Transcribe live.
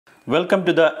Welcome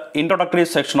to the introductory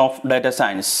section of data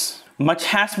science. Much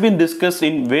has been discussed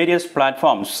in various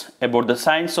platforms about the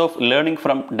science of learning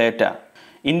from data.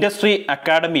 Industry,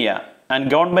 academia, and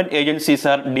government agencies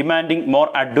are demanding more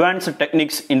advanced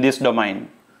techniques in this domain.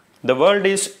 The world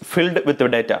is filled with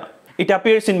data. It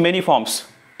appears in many forms: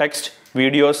 text,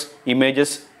 videos,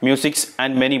 images, music,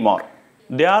 and many more.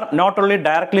 They are not only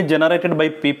directly generated by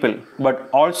people, but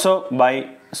also by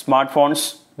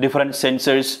smartphones, different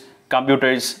sensors,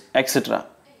 computers, etc.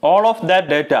 All of that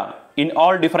data in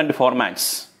all different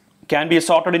formats can be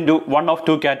sorted into one of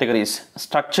two categories: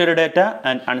 structured data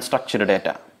and unstructured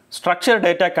data. Structured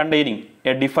data containing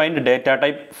a defined data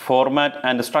type, format,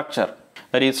 and structure,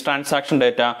 that is transaction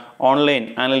data,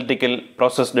 online analytical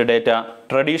processed data,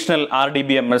 traditional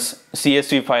RDBMS,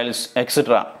 CSV files,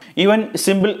 etc. Even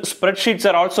simple spreadsheets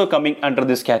are also coming under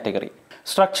this category.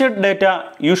 Structured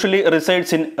data usually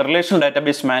resides in relational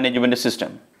database management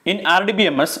system. In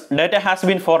RDBMS, data has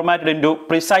been formatted into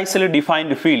precisely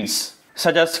defined fields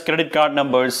such as credit card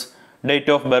numbers, date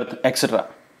of birth, etc.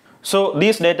 So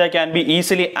these data can be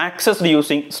easily accessed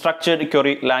using structured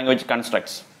query language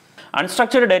constructs.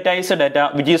 Unstructured data is a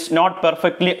data which is not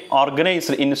perfectly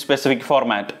organized in a specific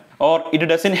format, or it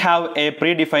doesn't have a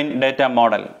predefined data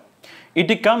model.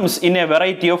 It comes in a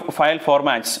variety of file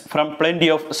formats from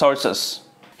plenty of sources.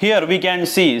 Here we can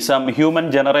see some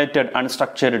human-generated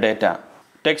unstructured data.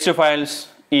 Text files,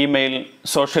 email,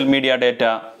 social media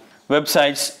data,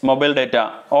 websites, mobile data,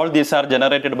 all these are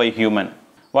generated by human.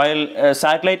 While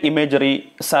satellite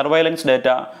imagery, surveillance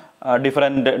data,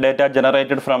 different data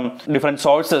generated from different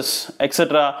sources,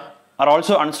 etc. are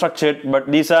also unstructured, but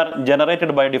these are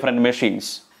generated by different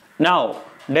machines. Now,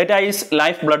 data is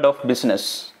lifeblood of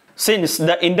business. Since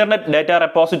the internet data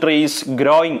repository is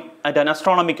growing at an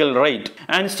astronomical rate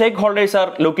and stakeholders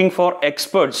are looking for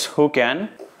experts who can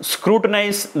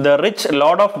scrutinize the rich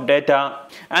load of data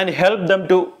and help them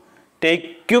to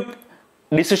take quick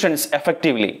decisions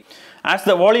effectively. As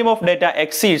the volume of data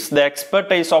exceeds the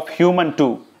expertise of human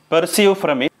to perceive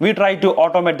from it, we try to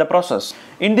automate the process.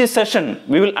 In this session,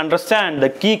 we will understand the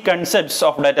key concepts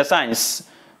of data science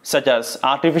such as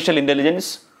artificial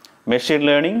intelligence, machine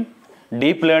learning,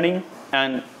 deep learning,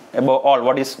 and above all,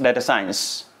 what is data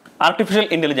science. Artificial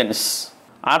intelligence.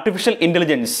 Artificial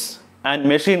intelligence and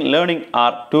machine learning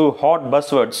are two hot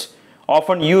buzzwords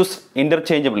often used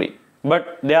interchangeably,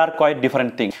 but they are quite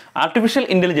different things. Artificial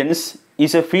intelligence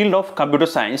is a field of computer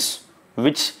science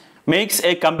which makes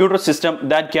a computer system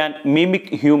that can mimic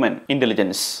human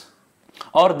intelligence.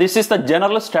 Or this is the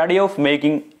general study of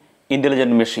making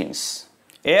intelligent machines.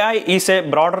 AI is a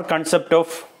broader concept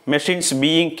of machines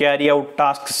being carry out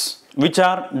tasks which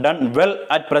are done well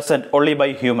at present only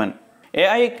by human.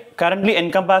 AI currently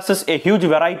encompasses a huge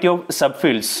variety of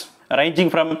subfields ranging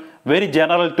from very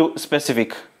general to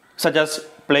specific, such as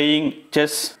playing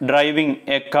chess, driving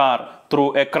a car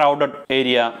through a crowded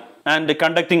area, and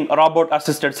conducting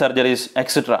robot-assisted surgeries,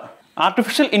 etc.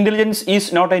 Artificial intelligence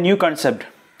is not a new concept.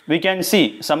 We can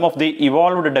see some of the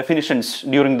evolved definitions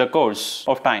during the course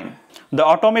of time. The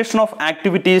automation of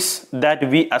activities that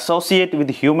we associate with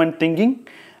human thinking,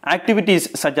 activities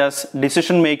such as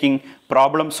decision making,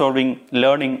 problem solving,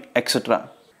 learning, etc.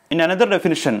 In another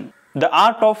definition, the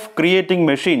art of creating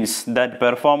machines that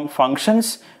perform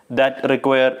functions that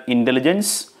require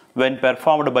intelligence when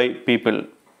performed by people.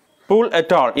 Poole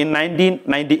et al. In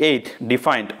 1998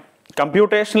 defined,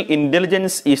 computational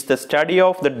intelligence is the study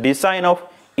of the design of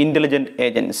intelligent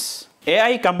agents.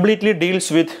 AI completely deals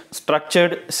with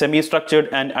structured, semi-structured,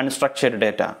 and unstructured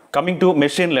data. Coming to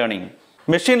machine learning.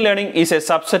 Machine learning is a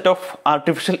subset of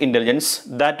artificial intelligence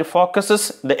that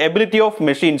focuses the ability of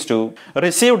machines to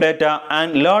receive data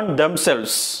and learn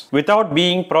themselves without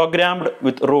being programmed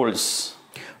with rules.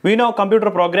 We know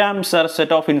computer programs are a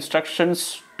set of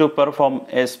instructions to perform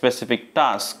a specific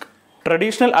task.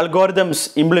 Traditional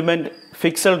algorithms implement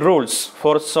fixed rules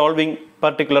for solving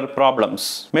particular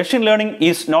problems. Machine learning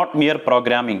is not mere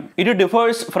programming. It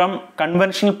differs from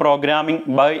conventional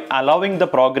programming by allowing the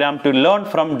program to learn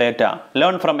from data,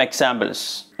 learn from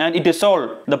examples, and it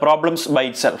solves the problems by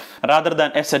itself rather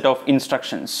than a set of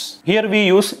instructions. Here we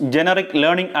use generic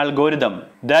learning algorithm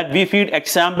that we feed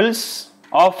examples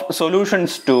of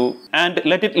solutions to and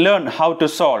let it learn how to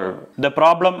solve the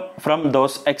problem from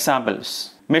those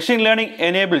examples. Machine learning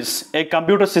enables a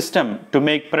computer system to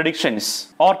make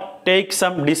predictions or take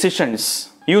some decisions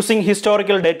using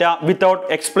historical data without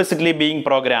explicitly being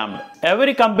programmed.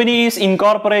 Every company is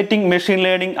incorporating machine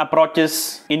learning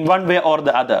approaches in one way or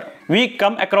the other. We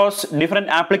come across different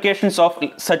applications of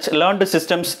such learned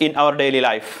systems in our daily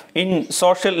life. In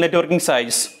social networking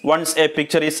sites, once a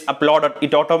picture is uploaded,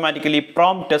 it automatically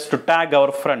prompts us to tag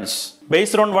our friends.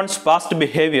 Based on one's past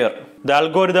behavior, the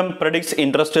algorithm predicts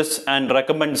interests and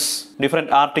recommends different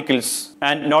articles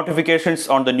and notifications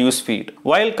on the newsfeed.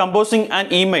 While composing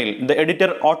an email, the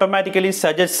editor automatically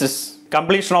suggests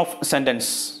completion of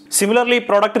sentence. Similarly,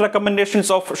 product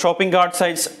recommendations of shopping cart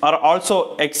sites are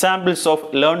also examples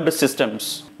of learned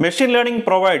systems. Machine learning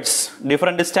provides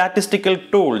different statistical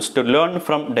tools to learn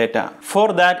from data.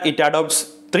 For that, it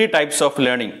adopts three types of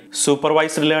learning: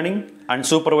 supervised learning,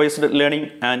 unsupervised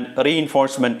learning, and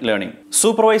reinforcement learning.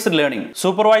 Supervised learning.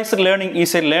 Supervised learning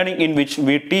is a learning in which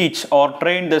we teach or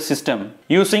train the system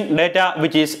using data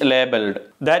which is labeled.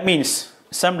 That means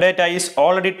some data is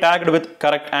already tagged with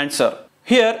correct answer.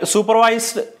 Here,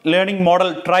 supervised learning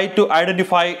model try to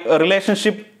identify a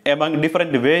relationship among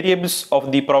different variables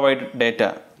of the provided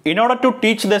data. In order to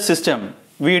teach the system,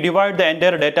 we divide the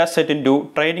entire data set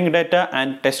into training data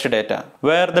and test data,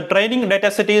 where the training data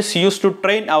set is used to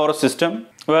train our system,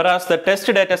 whereas the test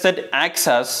data set acts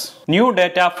as new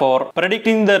data for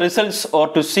predicting the results or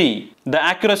to see the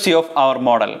accuracy of our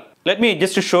model. Let me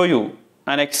just show you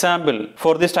an example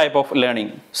for this type of learning.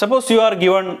 Suppose you are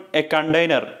given a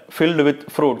container filled with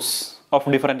fruits of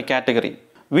different category.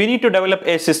 We need to develop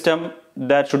a system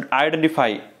that should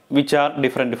identify which are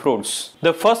different fruits.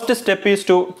 The first step is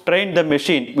to train the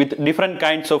machine with different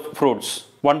kinds of fruits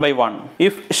one by one.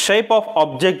 If shape of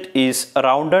object is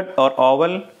rounded or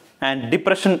oval and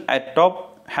depression at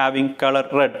top having color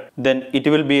red, then it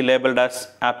will be labeled as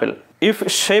apple.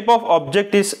 If shape of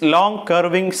object is long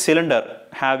curving cylinder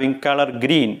having color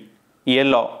green,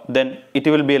 yellow, then it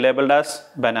will be labeled as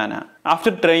banana.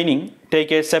 After training,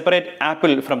 take a separate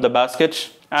apple from the basket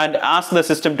and ask the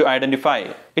system to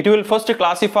identify. It will first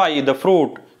classify the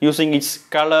fruit using its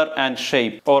color and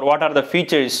shape, or what are the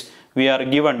features we are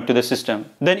given to the system.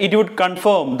 Then it would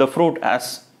confirm the fruit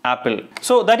as apple.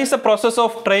 So that is the process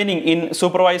of training in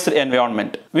supervised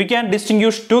environment. We can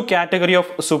distinguish two categories of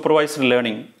supervised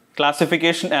learning: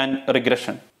 classification and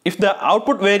regression. If the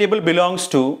output variable belongs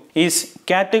to is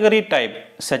category type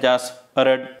such as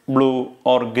red, blue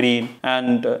or green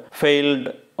and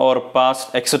failed or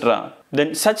passed, etc.,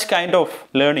 then such kind of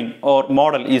learning or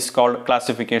model is called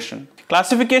classification.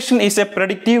 Classification is a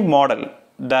predictive model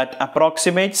that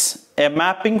approximates a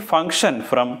mapping function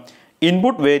from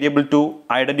input variable to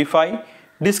identify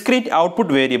discrete output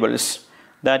variables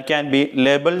that can be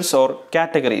labels or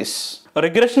categories.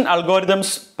 Regression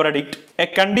algorithms predict a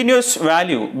continuous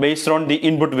value based on the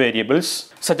input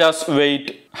variables such as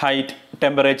weight, height,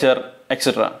 temperature,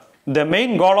 etc. The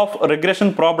main goal of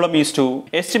regression problem is to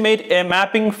estimate a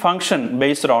mapping function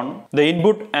based on the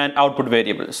input and output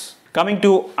variables. Coming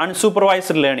to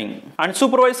unsupervised learning.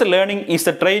 Unsupervised learning is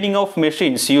the training of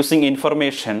machines using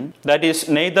information that is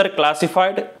neither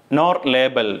classified nor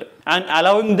labeled and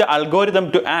allowing the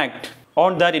algorithm to act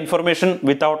on that information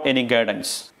without any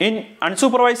guidance. In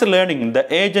unsupervised learning, the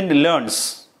agent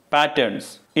learns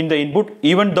patterns in the input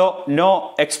even though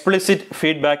no explicit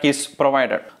feedback is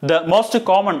provided. The most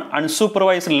common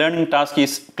unsupervised learning task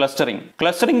is clustering.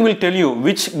 Clustering will tell you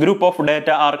which group of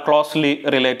data are closely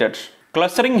related.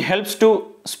 Clustering helps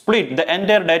to split the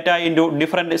entire data into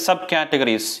different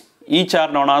subcategories. Each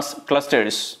are known as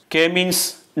clusters.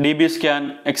 K-means,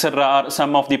 dbScan, etc. are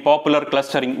some of the popular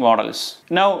clustering models.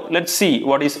 Now let's see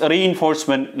what is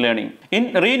reinforcement learning.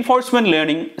 In reinforcement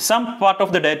learning, some part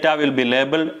of the data will be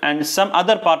labeled and some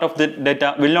other part of the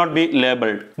data will not be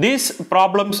labeled. These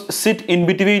problems sit in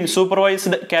between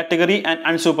supervised category and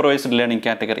unsupervised learning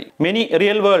category. Many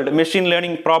real-world machine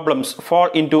learning problems fall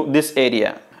into this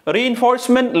area.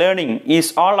 Reinforcement learning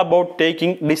is all about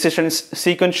taking decisions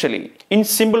sequentially. In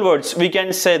simple words, we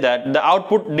can say that the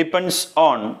output depends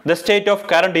on the state of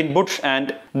current input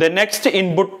and the next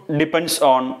input depends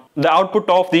on the output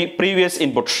of the previous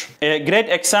input. A great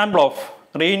example of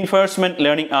reinforcement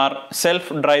learning are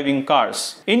self-driving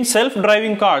cars. In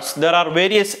self-driving cars, there are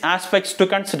various aspects to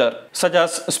consider, such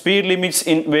as speed limits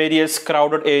in various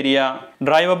crowded areas,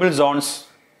 drivable zones,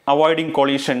 avoiding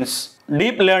collisions,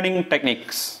 deep learning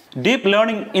techniques. Deep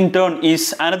learning in turn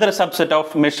is another subset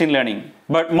of machine learning,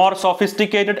 but more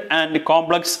sophisticated and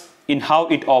complex in how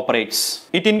it operates.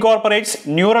 It incorporates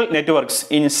neural networks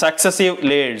in successive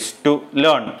layers to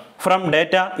learn from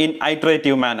data in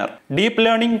iterative manner. Deep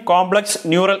learning complex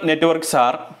neural networks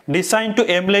are designed to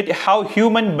emulate how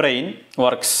human brain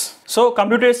works. So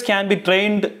computers can be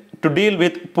trained to deal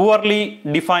with poorly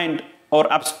defined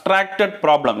or abstracted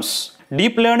problems.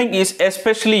 Deep learning is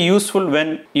especially useful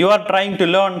when you are trying to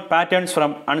learn patterns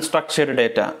from unstructured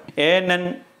data.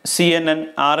 ANN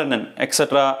CNN, RNN,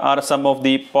 etc. are some of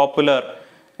the popular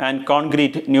and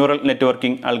concrete neural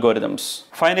networking algorithms.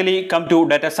 Finally, come to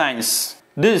data science.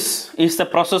 This is the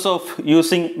process of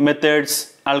using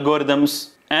methods, algorithms,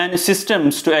 and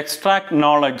systems to extract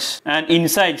knowledge and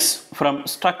insights from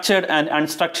structured and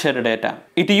unstructured data.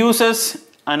 It uses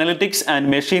analytics and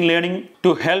machine learning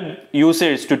to help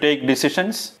users to take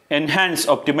decisions, enhance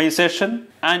optimization,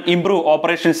 and improve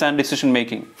operations and decision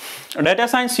making. Data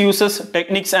science uses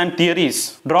techniques and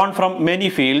theories drawn from many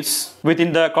fields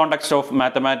within the context of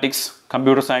mathematics,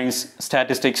 computer science,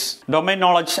 statistics, domain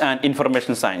knowledge, and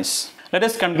information science. Let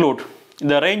us conclude.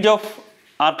 The range of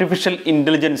artificial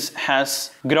intelligence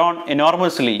has grown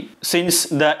enormously since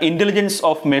the intelligence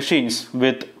of machines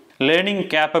with learning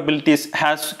capabilities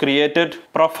has created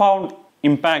profound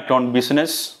impact on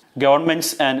business,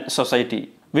 governments, and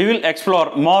society. We will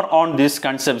explore more on these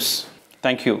concepts.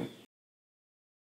 Thank you.